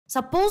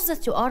Suppose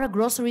that you are a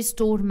grocery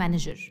store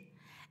manager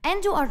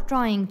and you are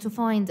trying to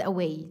find a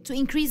way to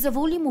increase the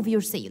volume of your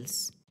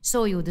sales.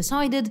 So you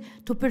decided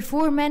to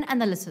perform an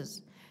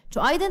analysis to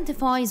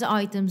identify the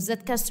items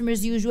that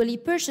customers usually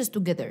purchase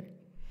together.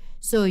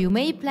 So you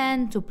may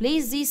plan to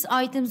place these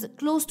items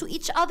close to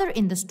each other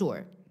in the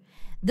store.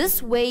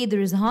 This way,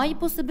 there is a high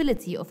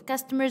possibility of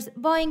customers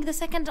buying the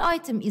second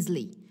item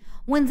easily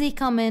when they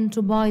come in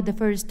to buy the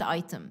first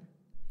item.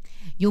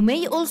 You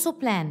may also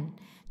plan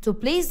to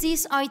place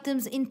these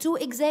items in two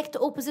exact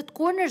opposite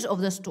corners of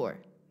the store,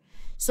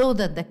 so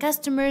that the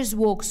customers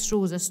walk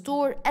through the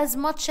store as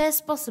much as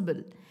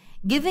possible,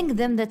 giving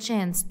them the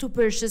chance to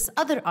purchase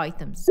other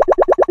items.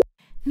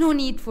 No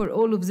need for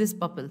all of these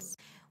bubbles.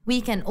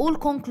 We can all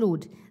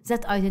conclude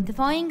that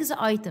identifying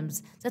the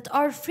items that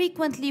are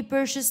frequently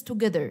purchased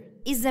together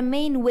is the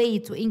main way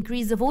to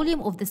increase the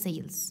volume of the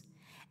sales.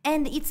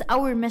 And it's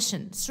our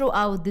mission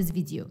throughout this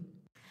video.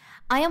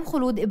 I am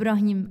Khulud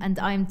Ibrahim and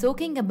I am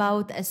talking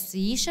about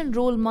association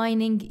rule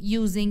mining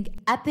using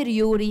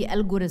Apriori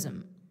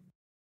algorithm.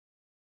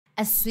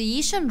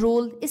 Association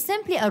rule is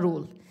simply a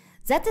rule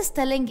that is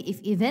telling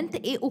if event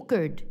A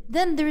occurred,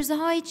 then there is a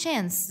high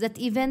chance that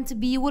event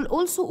B will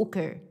also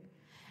occur.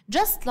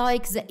 Just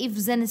like the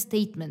if-then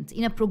statement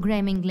in a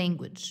programming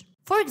language.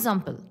 For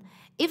example,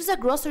 if the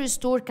grocery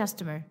store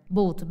customer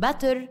bought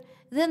butter,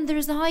 then there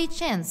is a high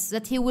chance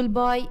that he will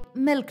buy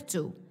milk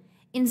too.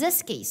 In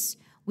this case,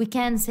 we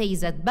can say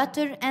that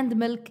butter and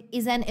milk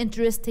is an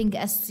interesting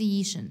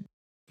association.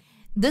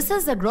 This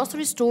is the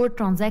grocery store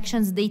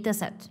transactions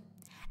dataset,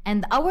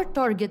 and our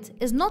target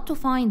is not to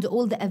find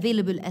all the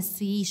available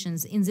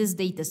associations in this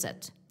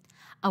dataset.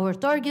 Our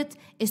target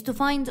is to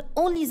find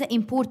only the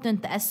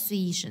important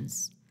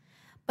associations.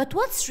 But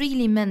what's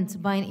really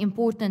meant by an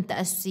important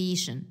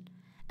association?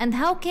 And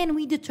how can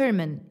we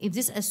determine if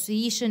this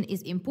association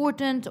is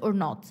important or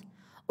not?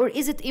 Or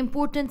is it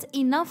important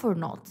enough or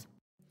not?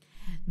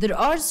 There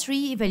are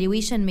three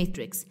evaluation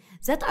metrics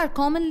that are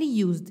commonly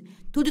used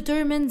to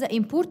determine the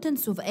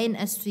importance of an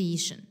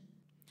association.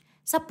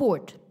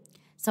 Support.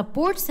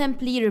 Support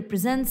simply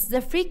represents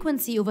the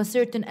frequency of a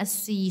certain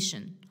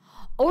association,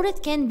 or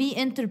it can be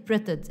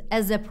interpreted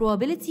as the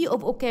probability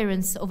of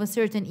occurrence of a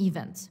certain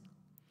event.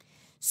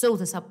 So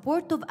the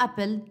support of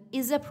apple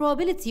is the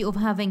probability of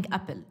having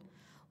apple,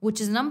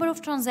 which is the number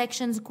of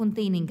transactions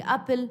containing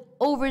apple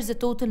over the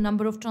total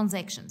number of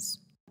transactions.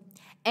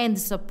 And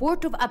the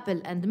support of apple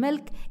and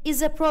milk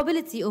is the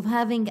probability of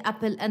having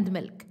apple and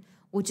milk,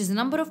 which is the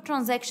number of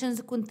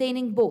transactions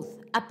containing both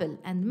apple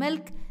and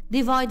milk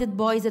divided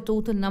by the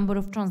total number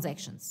of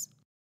transactions.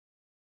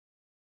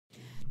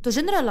 To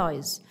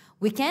generalize,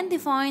 we can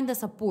define the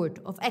support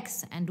of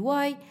x and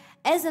y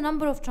as the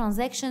number of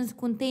transactions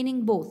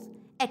containing both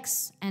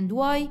x and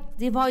y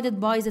divided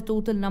by the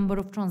total number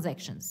of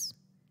transactions.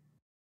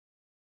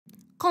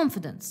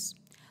 Confidence.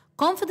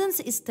 Confidence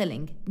is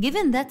telling,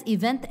 given that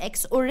event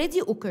x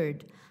already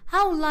occurred,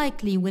 how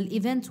likely will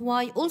event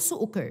y also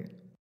occur?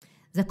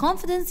 The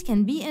confidence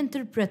can be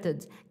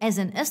interpreted as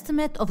an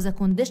estimate of the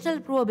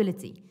conditional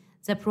probability,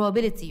 the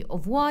probability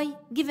of y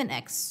given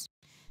x.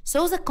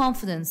 So the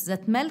confidence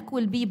that milk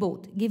will be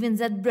bought given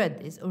that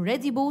bread is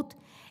already bought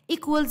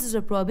equals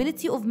the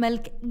probability of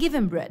milk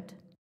given bread,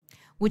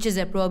 which is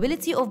the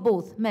probability of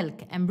both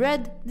milk and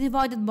bread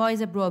divided by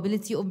the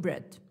probability of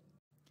bread.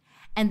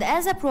 And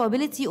as the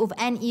probability of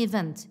an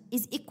event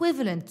is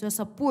equivalent to the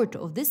support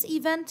of this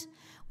event,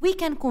 we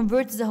can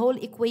convert the whole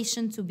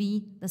equation to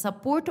be the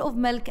support of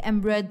milk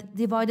and bread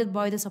divided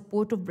by the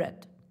support of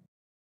bread.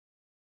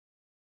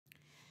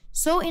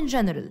 So in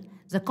general,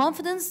 the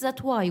confidence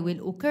that y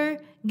will occur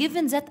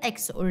given that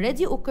x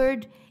already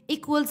occurred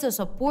equals the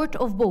support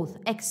of both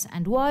x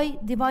and y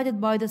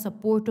divided by the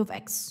support of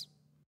x.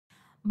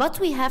 But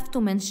we have to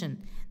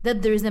mention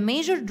that there is a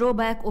major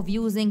drawback of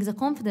using the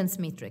confidence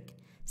metric.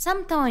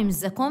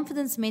 Sometimes the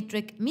confidence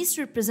metric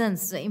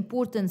misrepresents the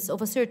importance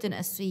of a certain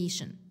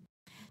association.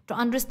 To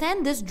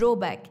understand this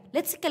drawback,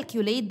 let's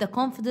calculate the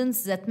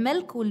confidence that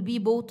milk will be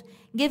bought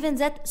given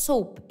that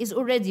soap is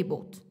already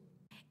bought,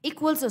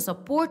 equals the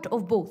support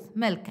of both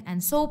milk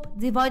and soap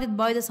divided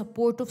by the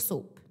support of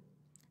soap.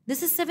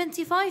 This is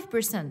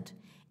 75%.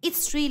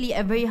 It's really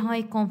a very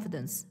high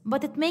confidence,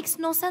 but it makes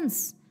no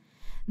sense.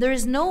 There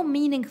is no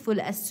meaningful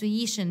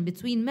association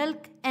between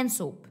milk and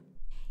soap.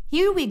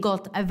 Here we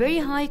got a very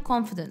high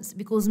confidence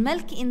because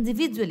milk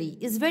individually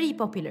is very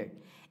popular.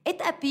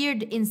 It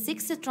appeared in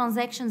 6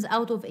 transactions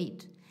out of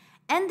 8,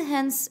 and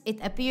hence it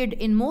appeared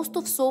in most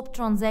of soap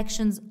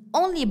transactions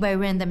only by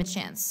random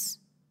chance.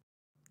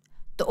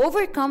 To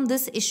overcome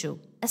this issue,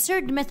 a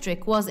third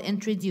metric was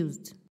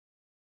introduced.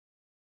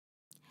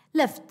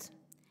 Lift.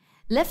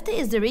 Lift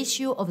is the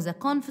ratio of the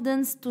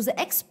confidence to the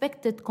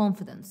expected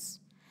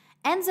confidence,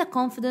 and the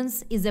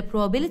confidence is the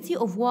probability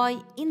of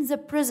y in the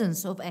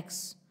presence of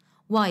x,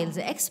 while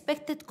the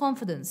expected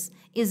confidence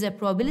is the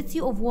probability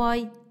of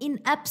y in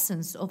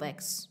absence of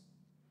x,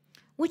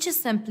 which is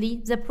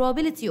simply the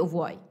probability of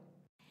y.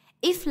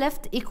 If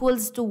left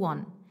equals to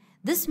 1,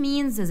 this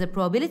means that the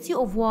probability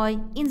of y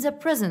in the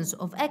presence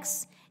of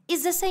x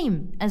is the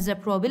same as the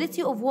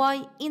probability of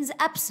y in the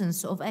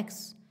absence of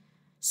x.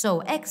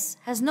 So x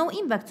has no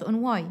impact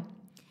on y.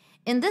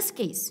 In this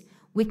case,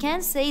 we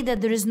can say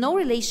that there is no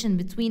relation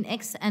between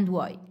x and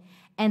y,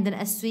 and an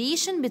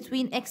association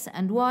between x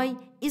and y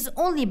is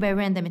only by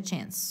random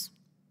chance.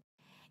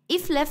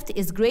 If left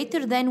is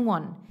greater than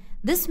 1,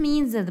 this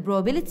means that the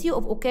probability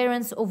of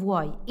occurrence of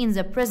y in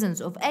the presence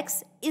of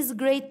x is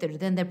greater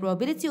than the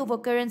probability of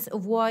occurrence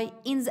of y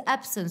in the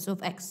absence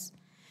of x.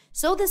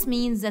 So this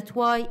means that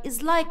y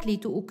is likely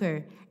to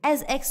occur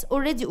as x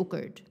already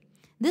occurred.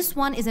 This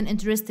one is an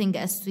interesting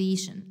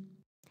association.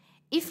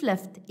 If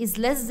left is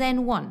less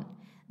than 1,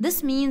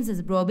 this means that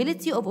the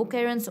probability of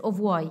occurrence of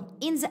y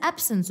in the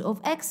absence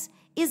of x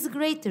is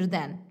greater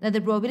than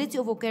the probability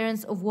of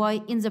occurrence of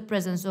y in the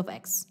presence of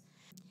x.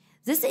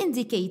 This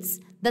indicates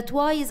that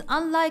y is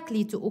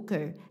unlikely to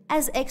occur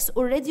as x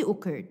already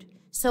occurred,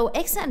 so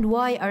x and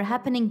y are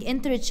happening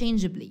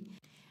interchangeably,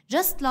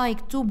 just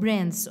like two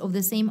brands of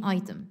the same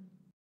item.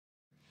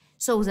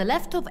 So the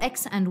left of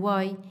x and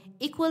y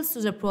equals to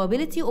the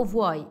probability of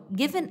y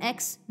given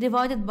x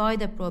divided by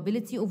the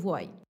probability of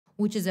y,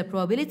 which is the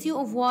probability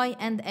of y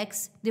and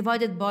x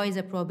divided by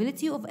the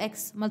probability of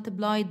x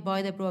multiplied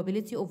by the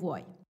probability of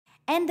y.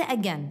 And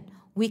again,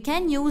 we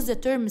can use the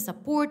term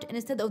support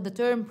instead of the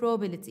term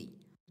probability.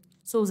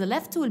 So the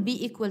left will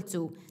be equal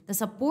to the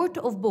support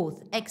of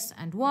both x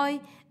and y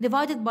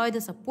divided by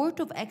the support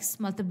of x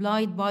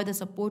multiplied by the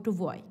support of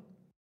y.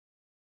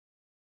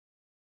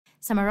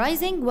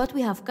 Summarizing what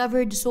we have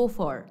covered so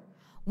far,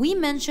 we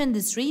mentioned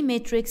the three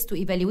metrics to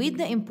evaluate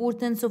the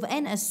importance of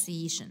an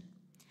association.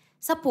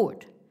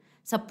 Support.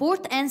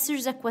 Support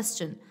answers the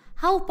question,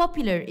 how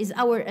popular is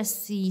our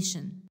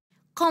association?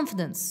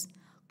 Confidence.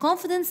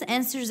 Confidence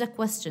answers the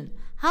question,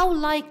 how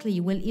likely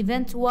will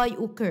event y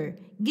occur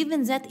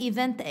given that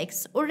event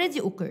x already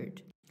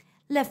occurred?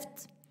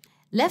 Left.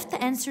 Left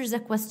answers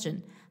the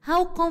question,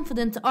 how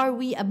confident are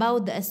we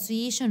about the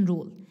association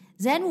rule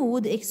than we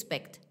would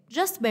expect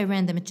just by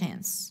random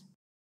chance.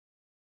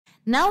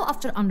 Now,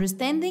 after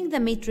understanding the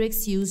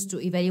matrix used to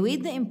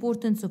evaluate the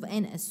importance of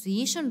an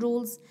association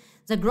rules,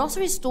 the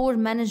grocery store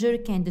manager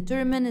can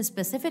determine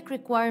specific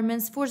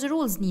requirements for the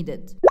rules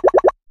needed.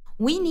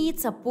 We need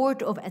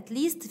support of at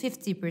least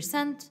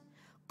 50%,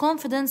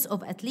 confidence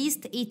of at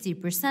least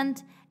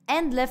 80%,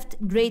 and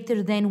left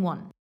greater than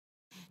 1.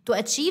 To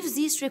achieve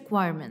these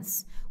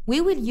requirements, we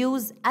will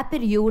use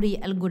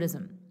Apriori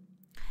algorithm.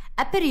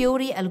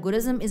 Apriori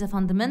algorithm is a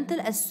fundamental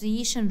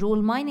association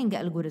rule mining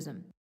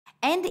algorithm,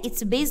 and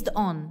it's based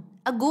on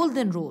a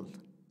golden rule.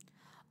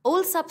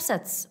 All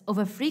subsets of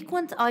a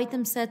frequent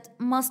item set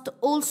must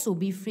also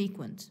be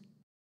frequent.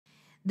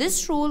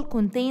 This rule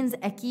contains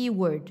a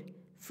keyword,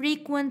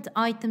 frequent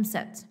item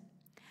set.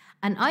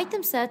 An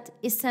item set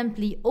is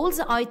simply all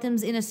the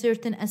items in a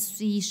certain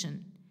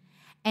association,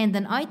 and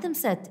an item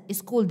set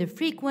is called a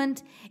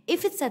frequent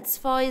if it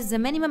satisfies the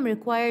minimum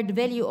required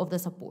value of the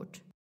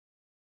support.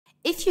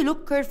 If you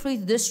look carefully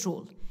to this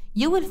rule,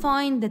 you will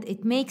find that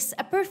it makes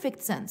a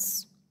perfect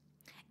sense.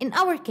 In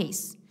our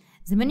case,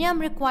 the minimum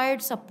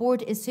required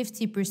support is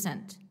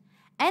 50%,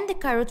 and the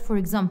carrot, for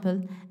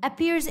example,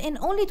 appears in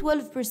only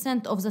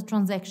 12% of the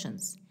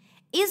transactions.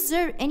 Is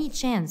there any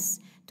chance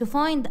to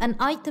find an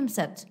item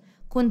set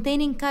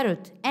containing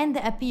carrot and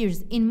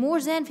appears in more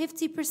than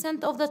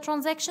 50% of the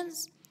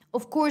transactions?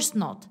 Of course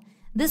not.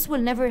 This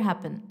will never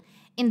happen.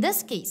 In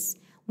this case,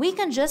 we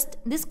can just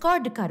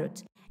discard the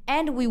carrot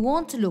and we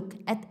won't look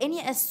at any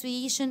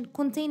association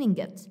containing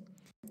it.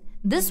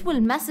 This will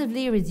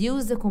massively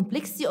reduce the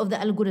complexity of the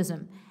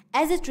algorithm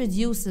as it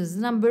reduces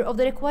the number of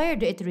the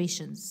required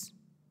iterations.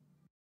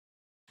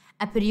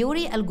 A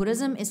priori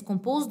algorithm is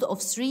composed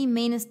of three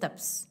main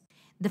steps.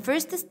 The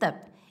first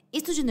step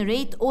is to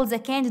generate all the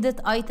candidate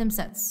item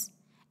sets.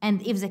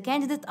 And if the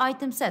candidate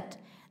item set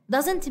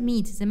doesn't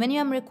meet the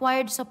minimum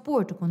required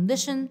support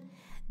condition,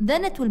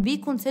 then it will be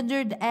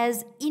considered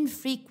as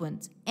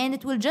infrequent and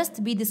it will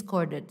just be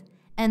discarded.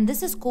 And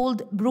this is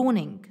called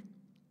pruning.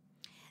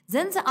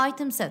 Then the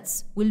item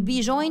sets will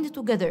be joined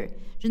together,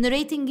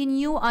 generating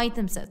new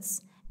item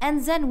sets,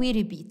 and then we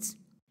repeat.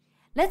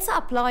 Let's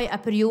apply a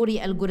priori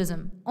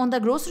algorithm on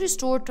the grocery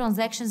store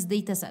transactions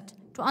dataset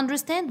to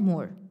understand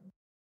more.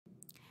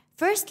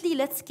 Firstly,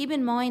 let's keep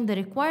in mind the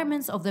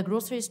requirements of the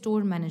grocery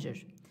store manager.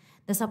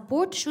 The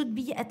support should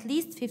be at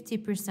least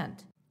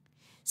 50%.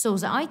 So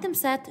the item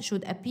set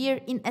should appear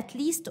in at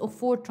least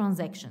 4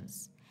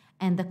 transactions.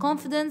 And the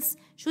confidence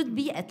should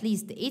be at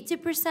least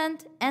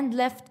 80% and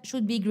left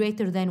should be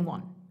greater than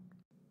 1.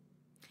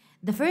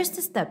 The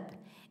first step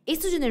is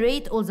to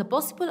generate all the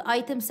possible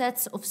item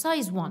sets of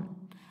size 1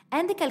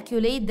 and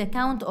calculate the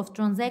count of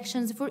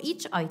transactions for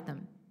each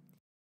item.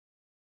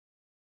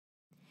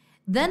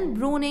 Then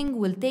pruning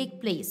will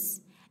take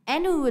place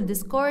and we will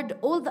discard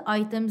all the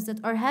items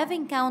that are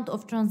having count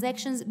of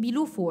transactions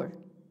below 4.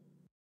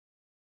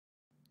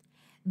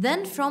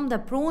 Then from the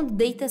pruned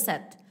data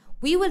set,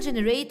 we will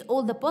generate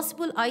all the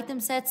possible item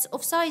sets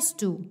of size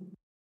 2.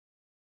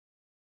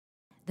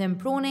 Then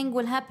pruning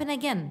will happen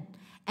again,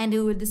 and we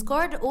will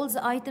discard all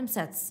the item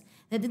sets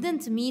that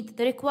didn't meet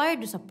the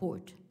required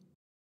support.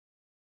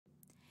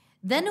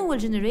 Then we will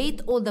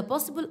generate all the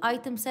possible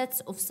item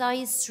sets of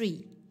size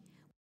 3.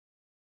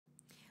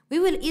 We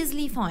will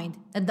easily find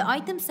that the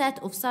item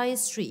set of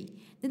size 3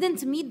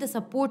 didn't meet the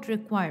support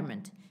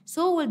requirement,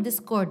 so we'll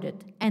discard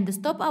it and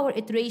stop our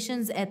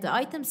iterations at the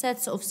item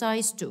sets of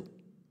size 2.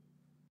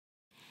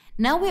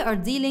 Now we are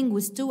dealing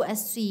with 2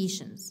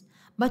 associations,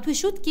 but we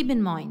should keep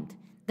in mind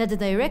that the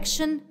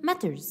direction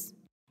matters.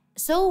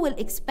 So we'll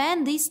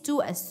expand these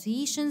 2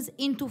 associations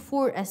into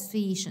 4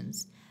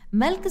 associations: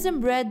 milk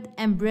then bread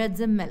and bread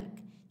then milk,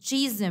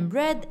 cheese then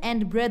bread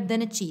and bread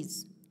then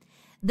cheese.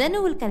 Then we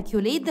will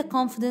calculate the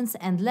confidence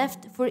and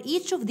lift for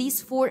each of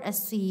these 4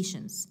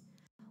 associations.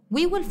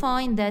 We will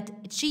find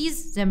that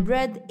cheese then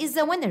bread is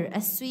the winner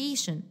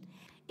association.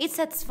 It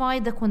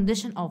satisfies the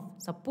condition of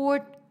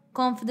support,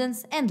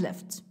 confidence, and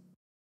lift.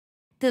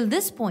 Till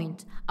this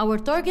point, our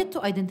target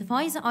to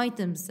identify the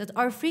items that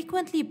are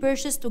frequently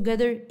purchased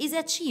together is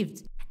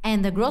achieved,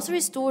 and the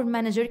grocery store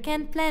manager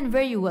can plan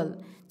very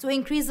well to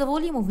increase the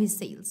volume of his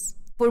sales.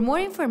 For more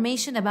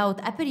information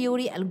about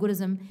Apriori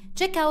algorithm,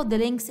 check out the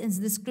links in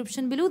the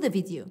description below the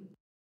video.